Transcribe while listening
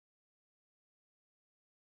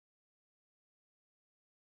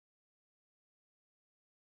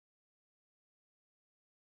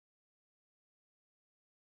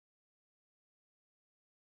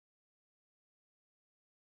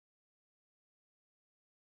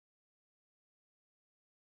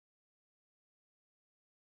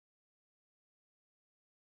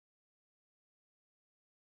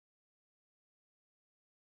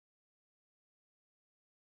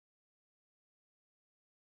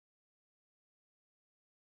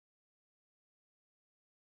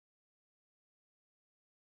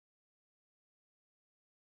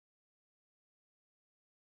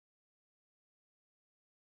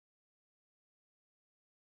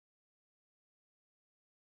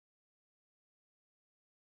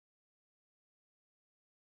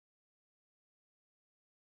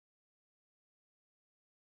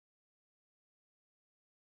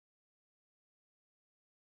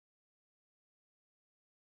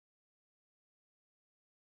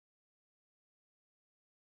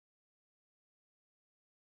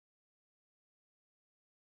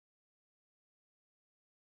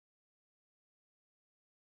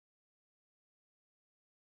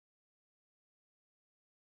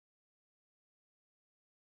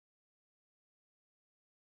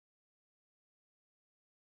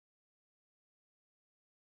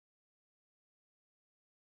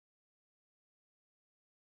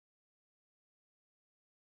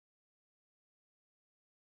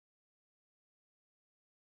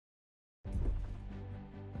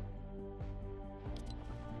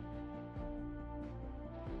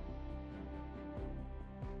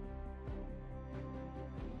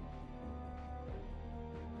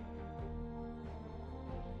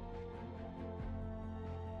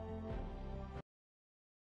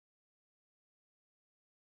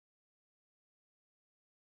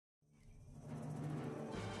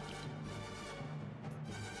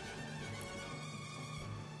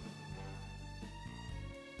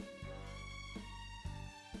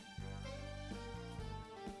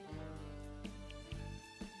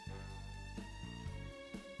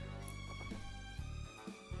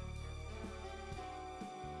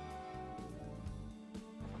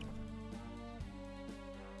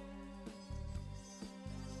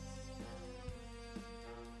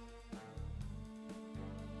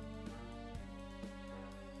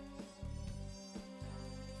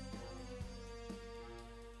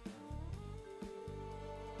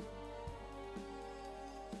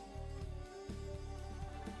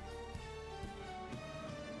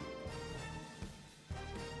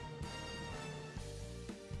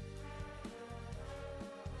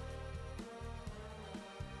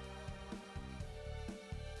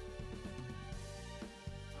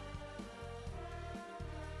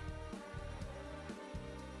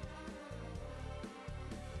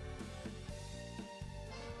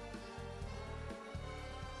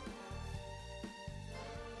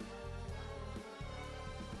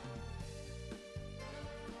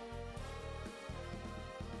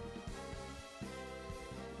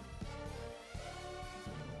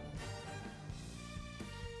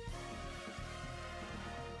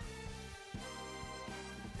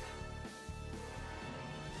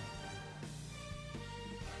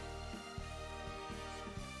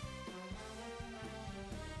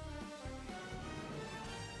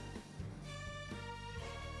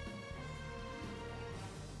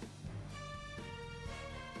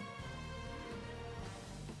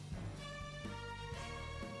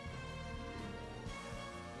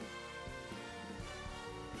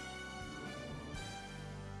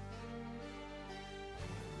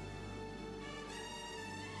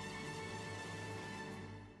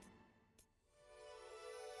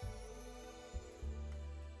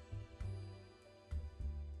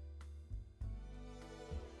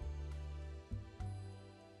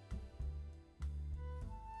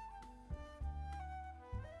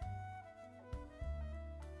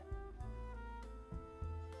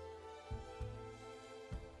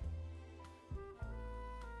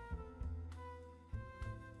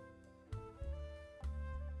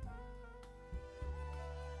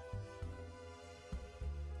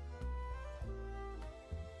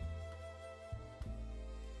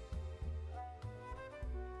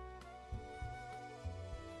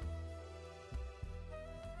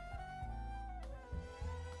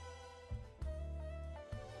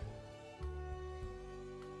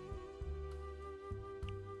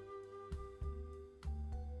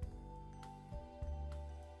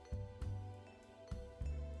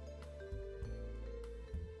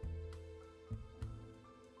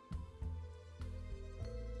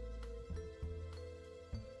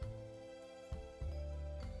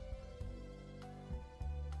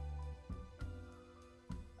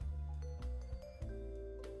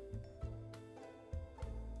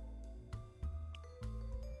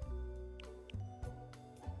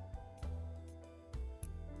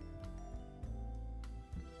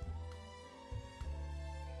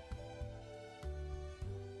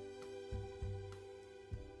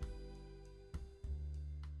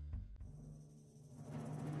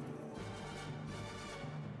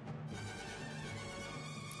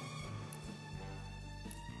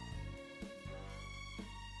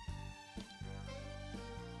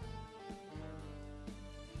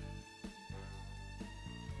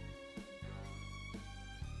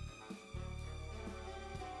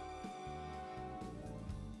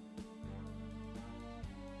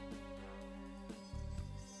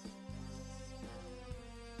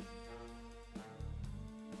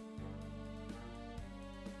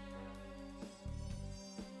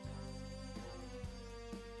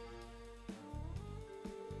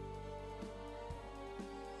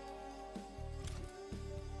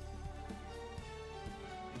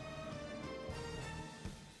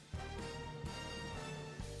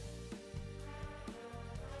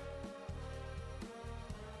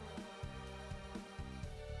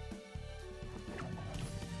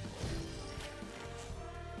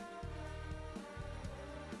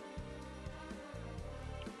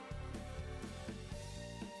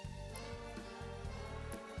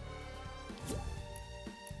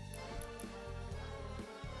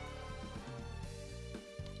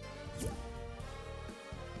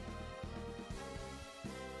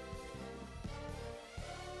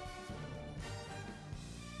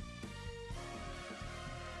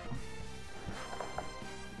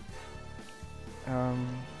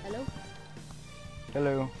Hello?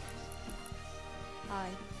 Hello. Hi.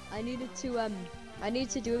 I needed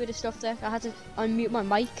to do a bit of stuff there. I had to unmute my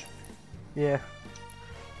mic. Yeah.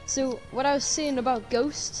 So, what I was saying about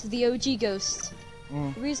Ghost, the OG Ghost,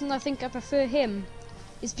 the reason I think I prefer him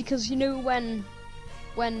is because, you know,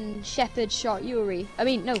 when Shepard shot Yuri,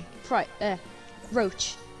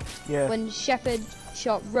 Roach. Yeah. When Shepard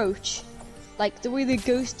shot Roach, like, the way the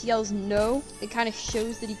Ghost yells no, it kind of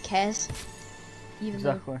shows that he cares. Even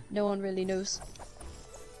though no one really knows.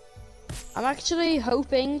 I'm actually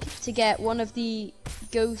hoping to get one of the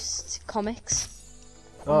Ghost comics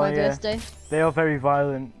on my birthday. They are very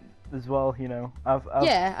violent as well, you know.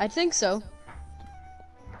 Yeah, I think so.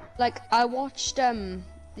 Like, I watched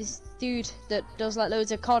this dude that does like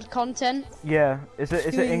loads of COD content. Yeah, is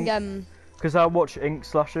it Ink? Because I watch Ink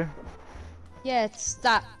Slasher. Yeah, it's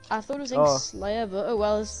that. I thought it was Ink Slayer, but oh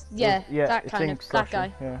well, that kind of that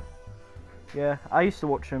guy. Yeah. Yeah, I used to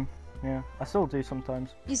watch him. Yeah, I still do sometimes.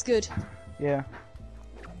 He's good. Yeah.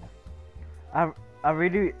 I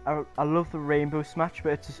love the Rainbow Smash,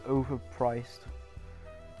 but it's just overpriced.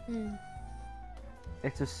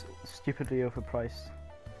 It's just stupidly overpriced.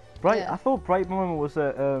 I thought Bright Moment was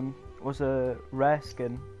a rare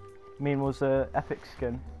skin. I mean, was a epic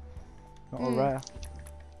skin, not a rare.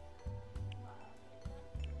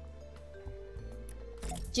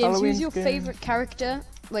 James, who's your favorite character?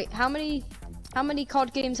 Wait, how many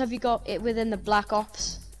COD games have you got within the Black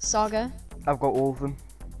Ops saga? I've got all of them.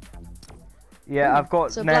 Yeah, I've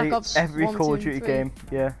got so nearly every 1, Call 2, of Duty 3. game.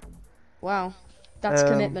 Yeah. Wow, that's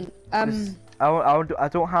commitment. I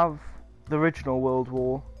don't have the original World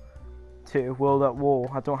War 2, World at War.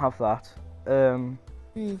 I don't have that.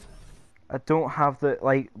 I don't have the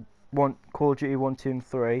Call of Duty 1, 2, and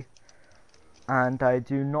 3, and I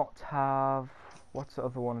do not have. What's the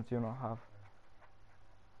other one I do not have?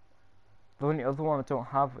 The only other one I don't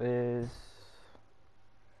have is,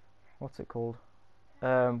 what's it called?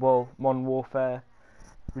 Well, Modern Warfare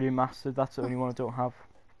Remastered. That's the only one I don't have.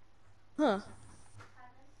 Huh.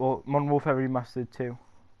 Well, Modern Warfare Remastered 2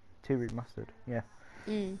 Remastered. Yeah.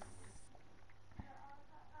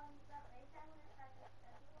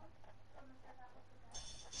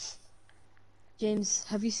 James,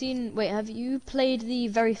 have you played the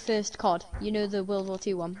very first COD? You know, the World War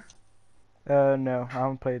II one? No, I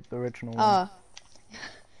haven't played the original one.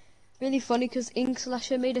 Really funny because Ink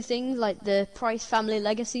Slasher made a thing like the Price Family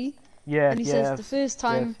Legacy. Yeah, and he says the first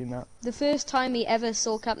time he ever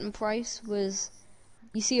saw Captain Price was,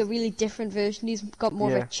 you see a really different version. He's got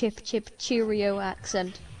more of a chip Cheerio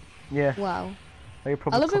accent. Yeah. Wow. Like a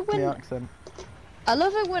proper Cockney accent. I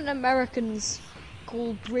love it when Americans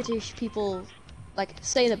call British people, like,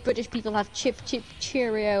 say that British people have chip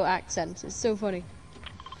Cheerio accents. It's so funny.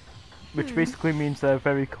 Which basically means they're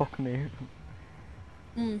very Cockney.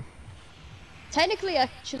 Technically,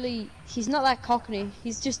 actually, he's not that Cockney.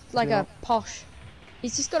 He's just like a posh.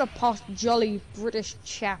 He's just got a posh, jolly British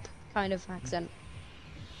chap kind of accent.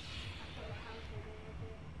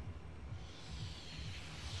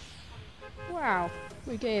 Wow,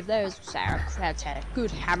 we gave those sauerkraut a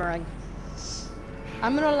good hammering.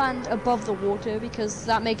 I'm gonna land above the water because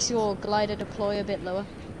that makes your glider deploy a bit lower.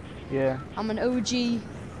 Yeah. I'm an OG.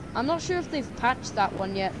 I'm not sure if they've patched that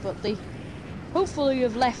one yet, but they hopefully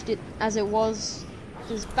have left it as it was.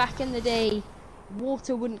 Because back in the day,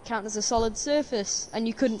 water wouldn't count as a solid surface, and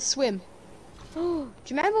you couldn't swim. Do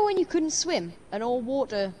you remember when you couldn't swim, and all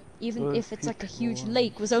water, even if it's like a huge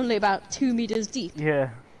lake, was only about 2 meters deep? Yeah.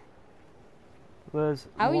 There's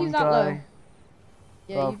How are one you that guy. low?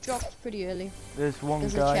 Yeah, you dropped pretty early. There's one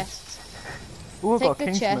There's guy. a chest. Ooh, I Take got the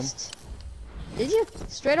Kingsman. chest. Did you?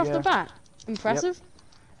 Straight off the bat. Impressive. Yep.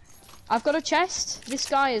 I've got a chest. This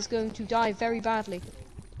guy is going to die very badly.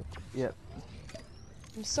 Yep.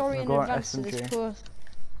 I'm sorry in advance to this poor.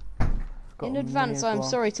 In advance, I'm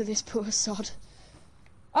sorry to this poor sod.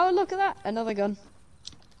 Oh, look at that! Another gun.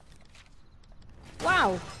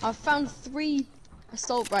 Wow! I've found 3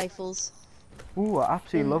 assault rifles. Ooh, I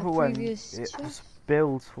absolutely love it when it just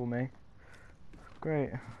builds for me. Great.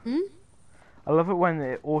 I love it when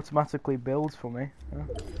it automatically builds for me.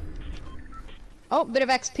 Oh, bit of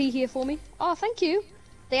XP here for me. Oh, thank you.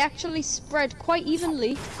 They actually spread quite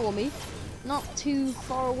evenly for me. Not too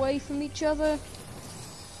far away from each other.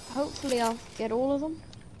 Hopefully I'll get all of them.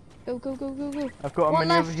 Go, go, go, go, go. I've got a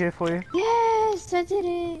mini over here for you. Yes, I did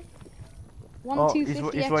it.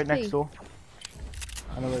 250 he's XP. right next door.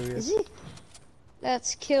 I know where he is. Is he?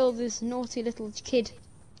 Let's kill this naughty little kid.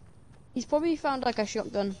 He's probably found like a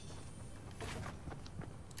shotgun.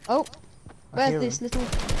 Oh, where's this little...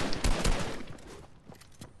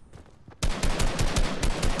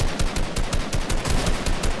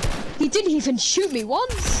 didn't even shoot me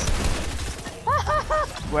once.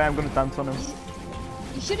 Wait, I'm gonna dance on him.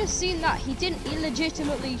 You should have seen that. He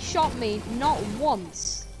legitimately shot me not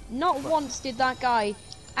once. Not once did that guy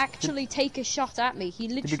actually take a shot at me. He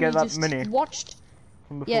literally Did you get that just mini watched.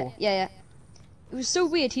 from before? Yeah. It was so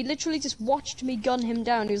weird. He literally just watched me gun him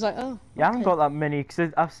down. He was like, oh. Yeah, I haven't got that mini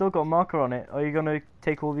because I've still got a marker on it. Are you gonna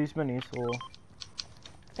take all these minis or?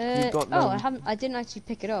 You've got oh, I didn't actually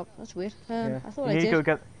pick it up. That's weird. Yeah. I thought I did. You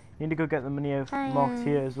need to go get the mini marked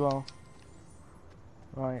here as well.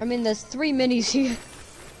 Right. I mean, there's 3 minis here.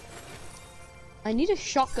 I need a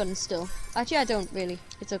shotgun still. Actually, I don't really.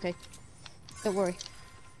 It's okay. Don't worry.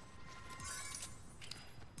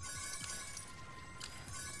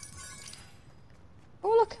 Oh,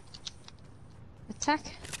 look.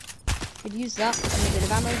 Attack. Could use that. And a bit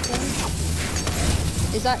of ammo for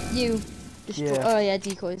me. Is that you? Yeah. Oh, yeah,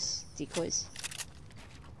 decoys. Decoys.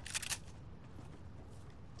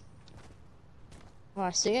 Oh,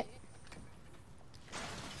 I see it.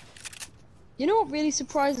 You know what really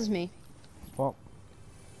surprises me? What?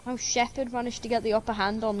 How Shepard managed to get the upper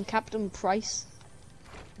hand on Captain Price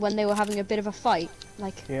when they were having a bit of a fight.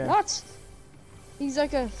 Like, yeah. What? He's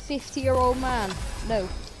like a 50-year-old man. No,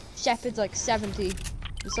 Shepard's like 70.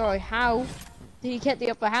 I'm sorry, how did he get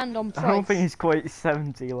the upper hand on Price? I don't think he's quite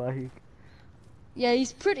 70, like. Yeah,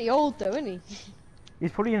 he's pretty old though, isn't he?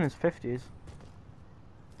 He's probably in his 50s.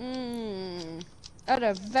 At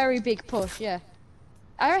a very big push, yeah.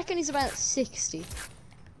 I reckon he's about 60.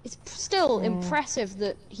 It's still impressive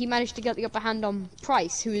that he managed to get the upper hand on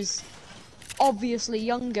Price, who is obviously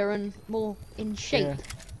younger and more in shape. Yeah. Do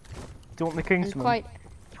you want the Kingsman? Quite...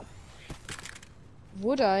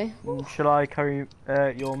 Would I? Shall I carry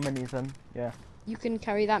your minis then? Yeah. You can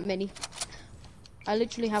carry that mini. I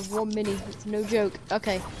literally have 1 mini, it's no joke.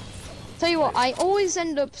 Okay. Tell you what, I always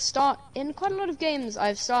end up in quite a lot of games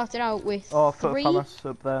I've started out with three Thomas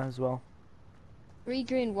up there as well. 3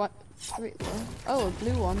 green, what? 3, oh, a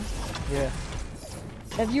blue one. Yeah.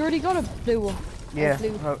 Have you already got a blue one? Yeah,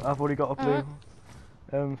 blue. I've already got a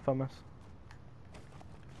blue Thomas.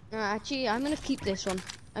 Actually, I'm gonna keep this one.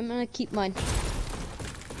 I'm gonna keep mine.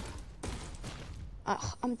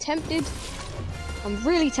 I'm tempted. I'm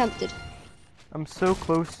really tempted. I'm so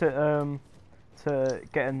close to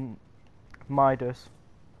getting Midas.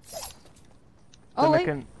 Oh wait,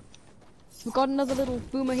 we've got another little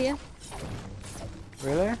boomer here.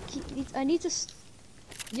 Really? I need to.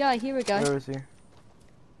 Yeah, here we go. Where is he?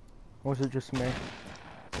 Or is it just me?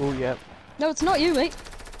 Oh, yeah. No, it's not you, mate.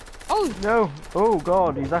 Oh! No! Oh,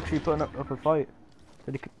 God, he's actually putting up a fight.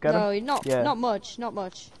 Did he get him? No, not much, not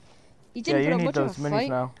much. He didn't put up much of a fight. Yeah, you need those minis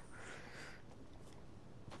now.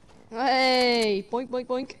 Hey! Boink, boink,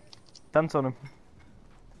 boink. Dance on him.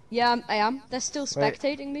 Yeah, I am. They're still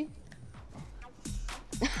spectating me.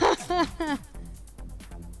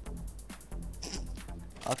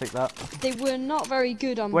 I'll take that. They were not very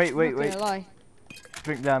good, I'm not gonna lie.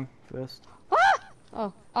 Drink them first.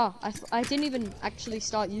 Ah! Oh, I didn't even actually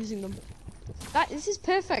start using them. This is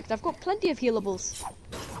perfect. I've got plenty of healables.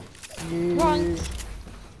 Yeah. Right.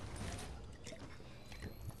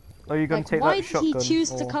 Are you gonna take that shotgun? Why did he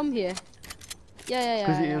choose to come here? Yeah.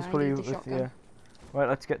 Because he was probably with yeah. Right,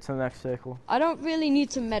 let's get to the next circle. I don't really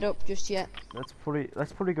need to med up just yet. Let's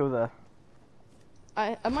probably go there.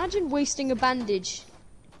 I imagine wasting a bandage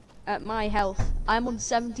at my health. I'm on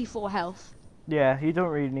 74 health. Yeah, you don't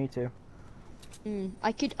really need to.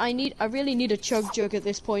 I really need a chug jug at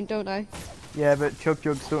this point, don't I? Yeah, but chug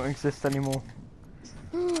jugs don't exist anymore.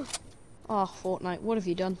 Oh, Fortnite, what have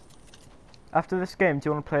you done? After this game, do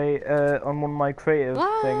you want to play on one of my creative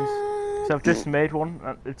things? So I've just made one.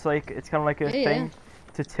 It's kind of like a thing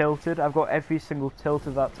to Tilted. I've got every single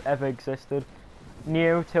Tilted that's ever existed.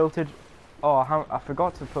 Neo Tilted. Oh, I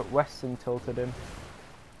forgot to put Western Tilted in.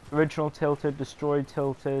 Original Tilted, Destroyed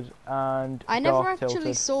Tilted, and I Dark never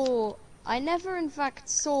Tilted. I never in fact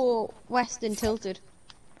saw Western Tilted.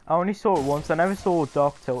 I only saw it once. I never saw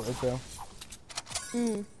Dark Tilted though.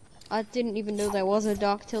 I didn't even know there was a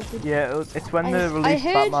Dark Tilted. Yeah, it's when they released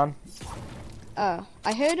Batman.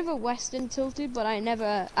 I heard of a Western Tilted, but I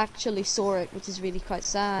never actually saw it, which is really quite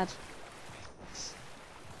sad.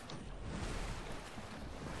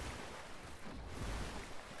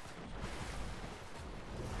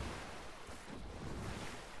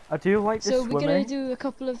 I do like this So we're swimming. gonna do a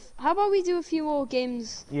couple of. How about we do a few more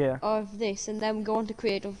games? Yeah. Of this, and then go on to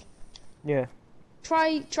creative. Yeah.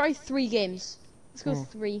 Try 3 games. Let's go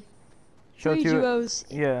 3. Show 3 duos.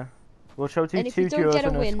 Yeah. We'll show two if you don't duos get a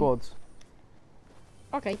and win, squads.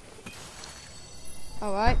 Okay.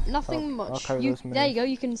 Alright, nothing much. There you go,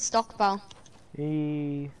 you can stockpile.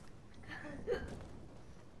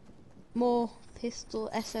 more pistol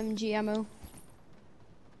SMG ammo.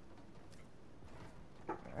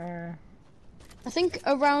 I think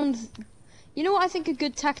around... You know what I think a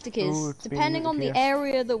good tactic is? Ooh, depending on the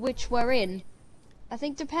area that which we're in. I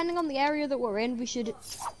think depending on the area that we're in, we should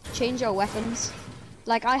change our weapons.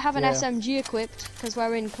 Like, I have an SMG equipped, because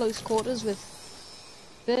we're in close quarters with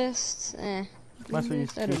bursts. I don't need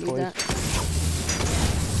that.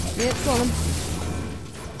 Yep, go on then.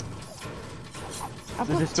 I've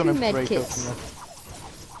got 2 medkits.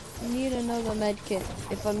 I need another medkit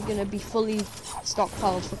if I'm gonna be fully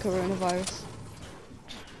stockpiled for coronavirus.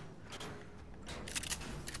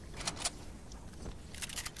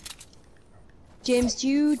 James, do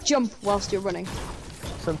you jump whilst you're running?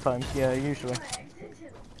 Sometimes, yeah, usually.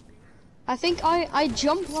 I think I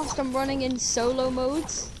jump whilst I'm running in solo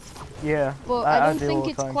modes. Yeah, but I don't think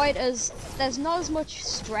it's quite as... There's not as much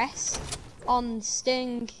stress on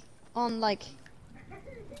staying on, like...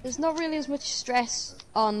 There's not really as much stress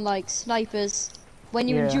on, like, snipers when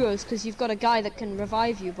you're in duos, because you've got a guy that can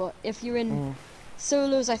revive you, but if you're in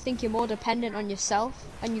solos, I think you're more dependent on yourself,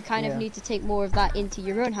 and you kind of need to take more of that into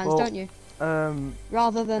your own hands, don't you?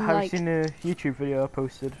 Rather than, have you seen a YouTube video I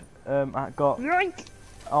posted? I got... Yoink!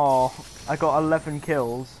 Oh, I got 11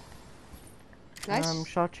 kills. Nice.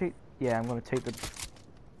 Shall I cheat? Yeah, I'm gonna take the...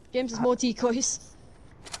 James has more decoys.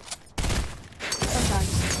 Sometimes.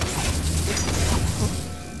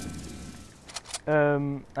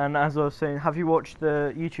 And as I was saying, have you watched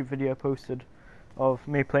the YouTube video I posted of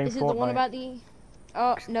me playing Fortnite? Is it the one about the...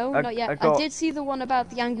 Oh, no, not yet. I did see the one about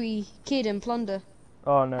the angry kid in Plunder.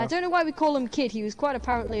 Oh, no. I don't know why we call him kid, he was quite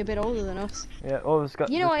apparently a bit older than us. Yeah, oh, there's got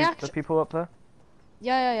the people up there?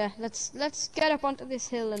 Yeah. Let's get up onto this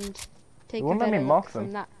hill and take a better look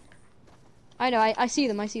from that. I know, I see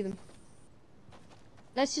them.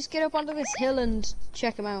 Let's just get up onto this hill and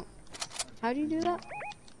check them out. How do you do that?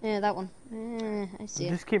 Yeah, that one. I see it.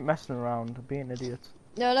 Just keep messing around, being idiots.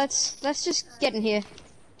 No, let's just get in here.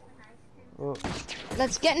 Oh.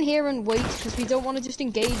 Let's get in here and wait, because we don't want to just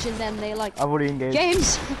engage and then they like... I've already engaged.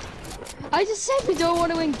 James! I just said we don't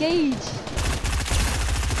want to engage!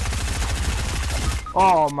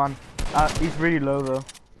 Oh man, he's really low though.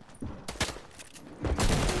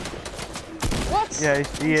 What? Yeah,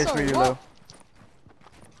 he is really low.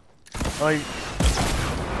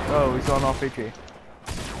 Oh, he's on RPG.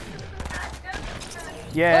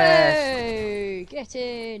 Yes! Hey! Get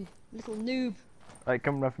in! Little noob. Right,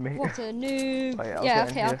 come rev me. What a noob! Right, yeah,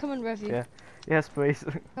 okay, I'll come and rev you. Yeah. Yes, please.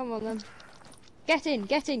 Come on then. Get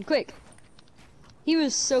in, quick! He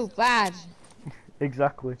was so bad.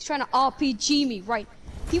 Exactly. He's trying to RPG me, right?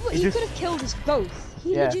 He could have killed us both.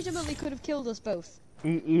 He legitimately could have killed us both.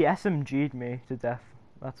 He SMG'd me to death.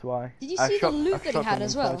 That's why. Did you see the loot that he had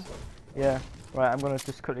as well? Yeah. Right, I'm gonna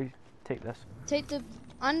just quickly take this.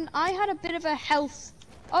 And I had a bit of a health.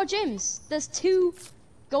 Oh, James, there's 2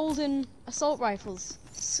 golden assault rifles.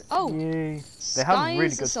 Yay. They have really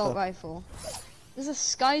good assault stuff. rifle. There's a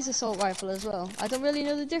Sky's assault rifle as well. I don't really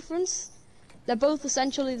know the difference. They're both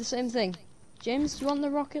essentially the same thing. James, do you want the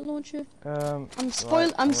rocket launcher? I'm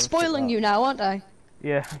spoiling you now, aren't I?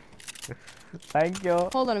 Yeah. Thank you.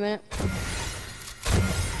 Hold on a minute.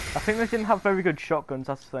 I think they didn't have very good shotguns,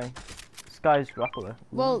 that's the thing. Sky's grappler.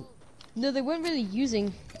 Well, no, they weren't really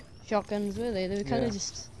using shotguns, were they? They were kind of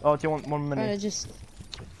just... Oh, do you want one mini? Kind of just...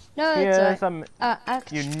 No,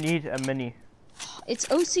 it's you need a mini. It's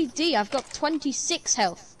OCD, I've got 26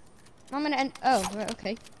 health. I'm gonna end... Oh, right,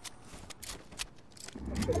 okay.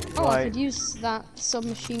 Oh, right. I could use that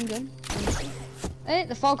submachine gun. Hey,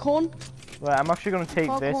 the foghorn. Right, I'm actually going to take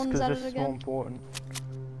this because this is more important.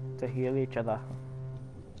 To heal each other.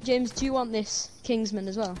 James, do you want this Kingsman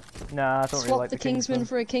as well? Nah, I don't really like the Kingsman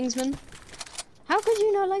for a Kingsman. How could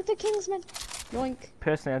you not like the Kingsman? Yoink.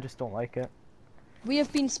 Personally, I just don't like it. We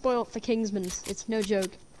have been spoilt for Kingsmans. It's no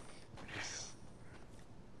joke.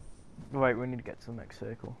 Right, we need to get to the next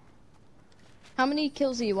circle. How many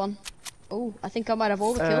kills are you on? Oh, I think I might have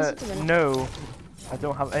all the kills at the minute. No, I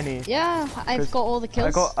don't have any. Yeah, I've got all the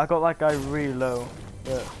kills. I got that guy really low.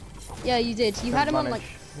 But yeah, you did. You had him on like...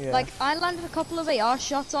 Yeah. Like, I landed a couple of AR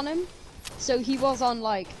shots on him, so he was on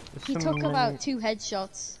like... He took about 2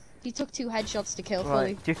 headshots. He took 2 headshots to kill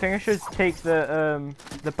fully. Do you think I should take the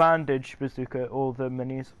bandage bazooka or the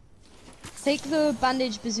minis? Take the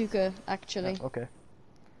bandage bazooka, actually. Yeah, okay.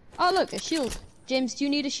 Oh look, a shield. James, do you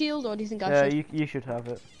need a shield or do you think I should? Yeah, you should have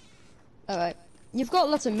it. Alright. You've got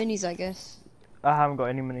lots of minis, I guess. I haven't got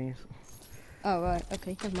any minis. Oh right,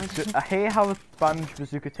 okay, never mind. So, I hate how the bandage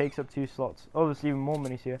bazooka takes up 2 slots. Oh, there's even more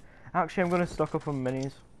minis here. Actually, I'm gonna stock up on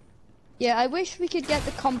minis. Yeah, I wish we could get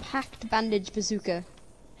the compact bandage bazooka.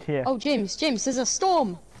 Yeah. Oh, James, there's a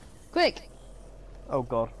storm! Quick! Oh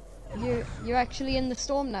god. You're actually in the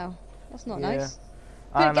storm now. That's not Yeah. nice.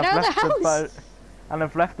 Quick, get out of the house! And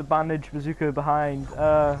I've left the bandage bazooka behind.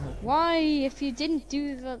 Why? If you didn't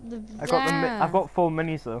do I've got 4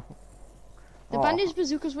 minis though. The bandage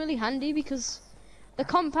bazooka's really handy because the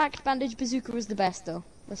compact bandage bazooka is the best though.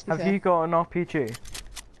 Let's be fair. Have you got an RPG?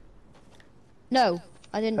 No,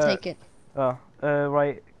 I didn't take it.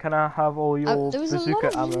 Right. Can I have all your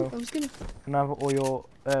bazooka ammo? Can I have all your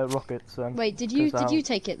rockets then? Wait, did you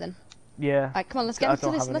take it then? Yeah. Alright, come on, let's get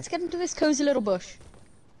into this. Let's get into this cozy little bush.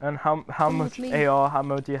 And how much AR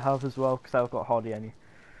ammo do you have as well? Because I've got hardly any.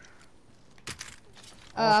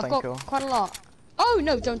 I've got quite a lot. Oh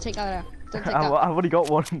no! Don't take that out. Don't take that. I've already got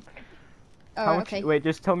one. How much? Okay. Wait,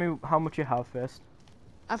 just tell me how much you have first.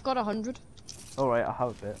 I've got 100. Alright, I have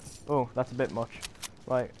a bit. Oh, that's a bit much.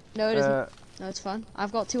 Right. No, it isn't. No, it's fine.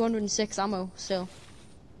 I've got 206 ammo still.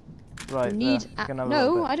 Right. Need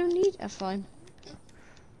no, I don't need. That's fine.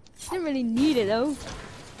 Didn't really need it though.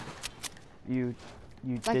 You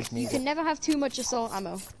did need You can never have too much assault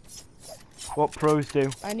ammo. What pros do.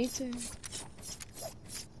 I need to.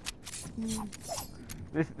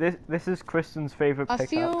 This is Kristen's favorite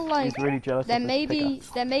pickaxe. I feel like he's really jealous there of may this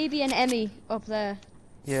be an Emmy up there.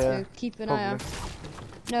 Yeah. So keep an eye out.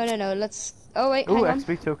 No. Let's. Oh wait, hang on.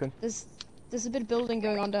 XP token. There's a bit of building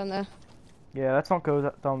going on down there. Yeah, let's not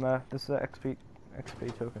go down there. There's an XP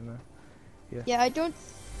token there. Yeah. Yeah, I don't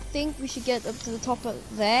think we should get up to the top of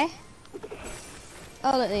there.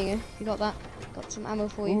 Oh, look, there you go. You got that. Got some ammo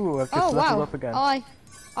for you. Ooh, I've just leveled up again. I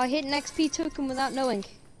hit an XP token without knowing.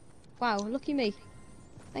 Wow, lucky me.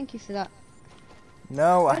 Thank you for that.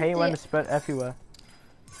 No, I hate when it's spread everywhere.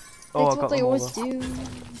 Oh, that's what they always do.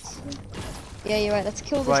 Yeah, you're right. Let's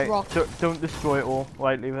kill this rock. Don't destroy it all.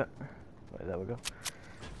 Right, leave it. Right, there we go.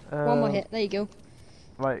 One more hit. There you go.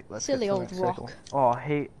 Right, let's Silly get to the old next rock. circle. Oh, I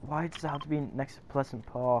hate. Why does it have to be next to Pleasant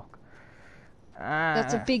Park?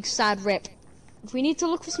 That's a big sad rip. We need to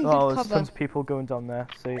look for some good there's cover. tons of people going down there.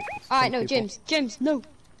 See. Alright, no, James, no.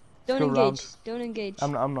 Don't engage. Round. Don't engage.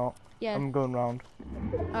 I'm not. Yeah. I'm going round.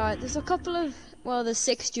 Alright, there's a couple of. Well, there's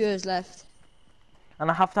 6 duos left. And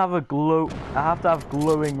I have to have a glow. I have to have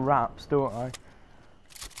glowing wraps, don't I?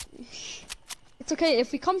 It's okay.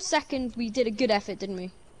 If we come second, we did a good effort, didn't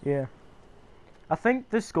we? Yeah. I think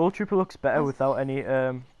the Skull Trooper looks better without any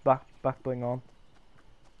back bling on.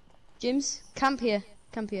 James, camp here.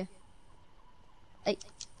 Hey.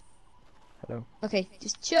 Hello. Okay,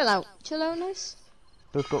 just chill out. Chill out, nice.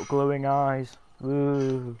 They've got glowing eyes.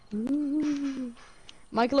 Ooh. Ooh.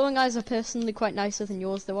 My glowing eyes are personally quite nicer than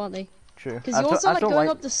yours, though, aren't they? True. Because you're also like going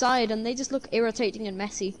up the side, and they just look irritating and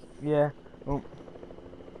messy. Yeah. Oh.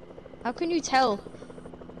 How can you tell?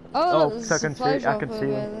 Oh, I can see. I can see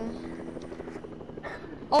them.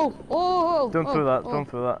 Oh. Don't throw that. Don't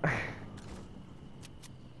throw that.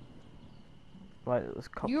 Right, let's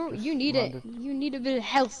cut. You need it. You need a bit of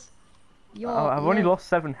health. I've only lost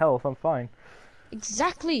 7 health. I'm fine.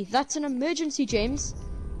 Exactly. That's an emergency, James.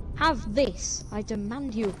 Have this. I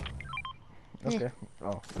demand you. Okay.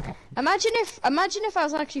 Oh. Imagine if I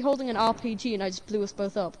was actually holding an RPG and I just blew us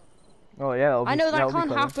both up. Oh yeah. I know that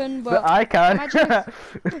can't happen, but I can.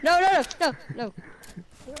 No.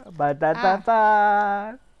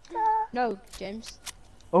 No, James.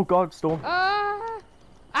 Oh God, storm.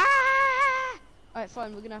 Alright,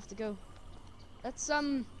 fine. We're gonna have to go. Let's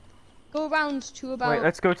go around to about. Wait,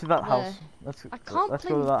 let's go to that house. Let's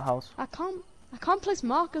go to that house. I can't place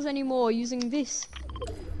markers anymore using this.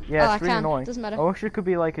 Yeah, it's really annoying. Doesn't matter. I wish it could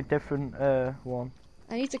be like a different one.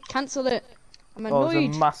 I need to cancel it. I'm annoyed. Oh,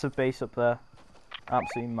 there's a massive base up there.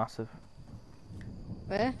 Absolutely massive.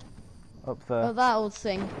 Where? Up there. Oh, that old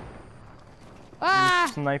thing.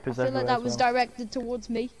 There's snipers I feel like everywhere that was directed towards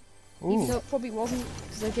me. Ooh. Even though it probably wasn't,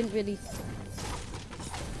 because I didn't really.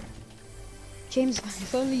 James,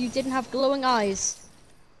 if only you didn't have glowing eyes.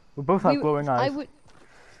 We both have glowing eyes. I would.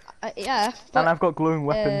 Yeah. And I've got glowing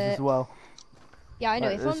weapons as well. Yeah, I know.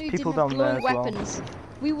 If only we didn't have glowing weapons,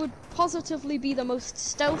 we would positively be the most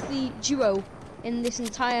stealthy duo in this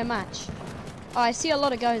entire match. Oh, I see a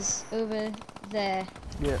lot of guys over there.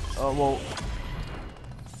 Yeah. Well.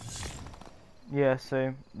 Yeah.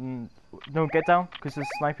 So, no, get down because there's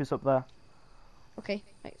snipers up there. Okay.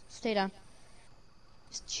 Right, stay down.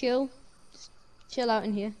 Just chill. Just chill out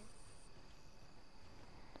in here.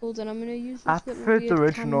 Hold on, I'm gonna use this. I prefer the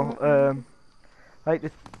original. Like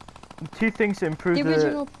the 2 things to improve the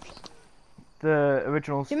original. The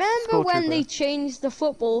original. Do you remember when they changed the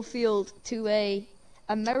football field to a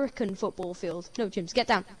American football field? No, James, get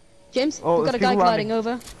down. James, we've got a guy gliding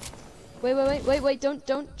over. Wait!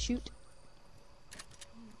 Don't shoot.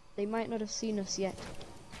 They might not have seen us yet.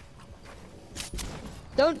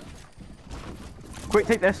 Don't. Quick,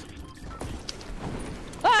 take this.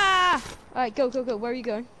 Ah! Alright, go, go, go. Where are you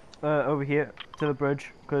going? Over here to the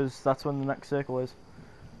bridge, because that's when the next circle is.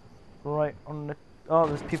 Right on the. Oh,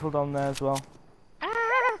 there's people down there as well.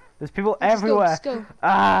 Ah! There's people Let's everywhere. Let's go.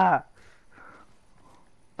 Ah!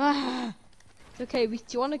 Ah! Okay, do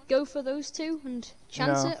you want to go for those two and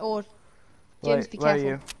chance it, or James, be where careful.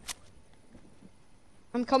 are you?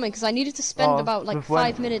 I'm coming because I needed to spend about like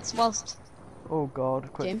 5 minutes whilst. Oh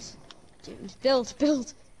God! Quick. James, build,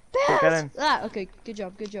 build, Quick, get in. Ah, okay, good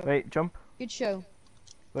job, good job. Wait, jump. Good show.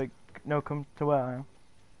 Wait, no, come to where I am.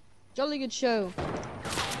 Jolly good show.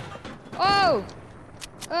 Oh!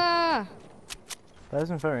 Ah! That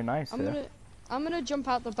isn't very nice. I'm gonna jump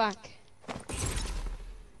out the back.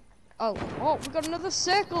 Oh, we got another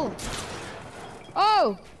circle.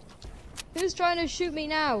 Oh! Who's trying to shoot me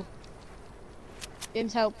now?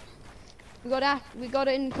 James, help. We got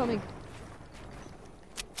it incoming.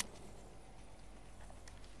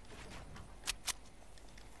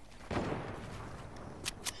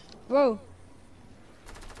 Bro.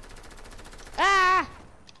 Ah!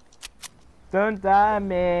 Don't die,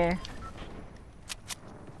 me.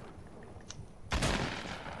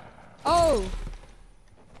 Oh!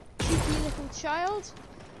 Cheeky little child?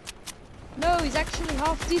 No, he's actually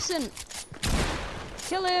half decent.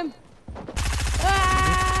 Kill him!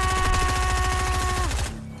 Ah!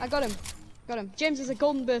 I got him. Got him. James, there's a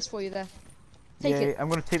golden burst for you there. Take it. I'm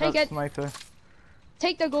gonna take that sniper.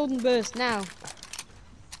 Take the golden burst now.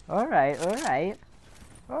 Alright, alright.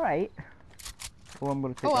 Alright. Oh, I'm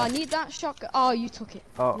gonna take that. I need that shotgun. Oh, you took it.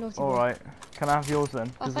 Oh, alright. Can I have yours then?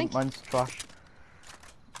 Because mine's trash.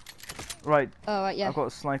 Right. Oh, right, yeah. I've got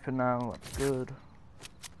a sniper now. That's good.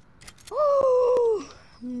 Ooh,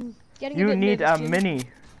 you need a mini.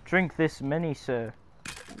 Drink this mini, sir.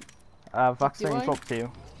 Vaccine up to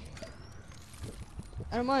you.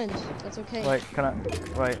 I don't mind. That's okay. Right, can I?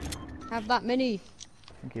 Right. Have that mini.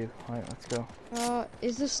 Thank you. Right, let's go.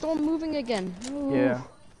 Is the storm moving again? Ooh. Yeah.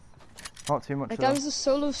 Not too much. Like that was a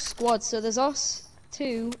solo squad, so there's us,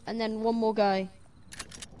 2, and then one more guy.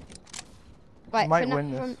 Right, might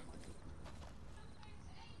win this.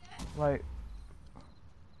 Right.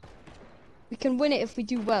 We can win it if we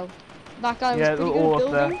do well. That guy was pretty good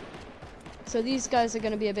at building. So these guys are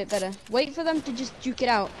going to be a bit better. Wait for them to just duke it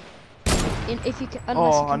out. If you can,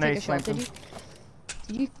 unless you can take a shot.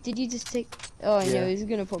 Did you just take? Oh, I know he's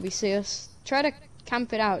gonna probably see us. Try to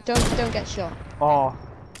camp it out. Don't get shot. Oh.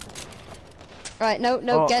 Right, no,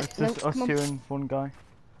 it's just us two and one guy.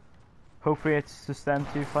 Hopefully it's just them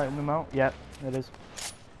two fighting them out. Yep, it is.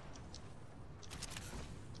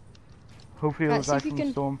 Hopefully the guy from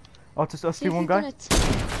the storm. Oh, just us two, one guy.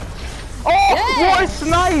 Oh, what a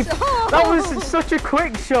snipe! Oh! That was such a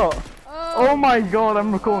quick shot. Oh my God,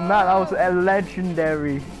 I'm recording that. That was a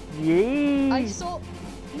legendary. Yay! I saw.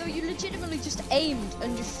 No, you legitimately just aimed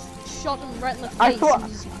and just shot him right in the face. I thought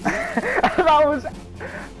that was.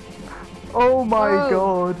 Oh my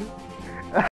God.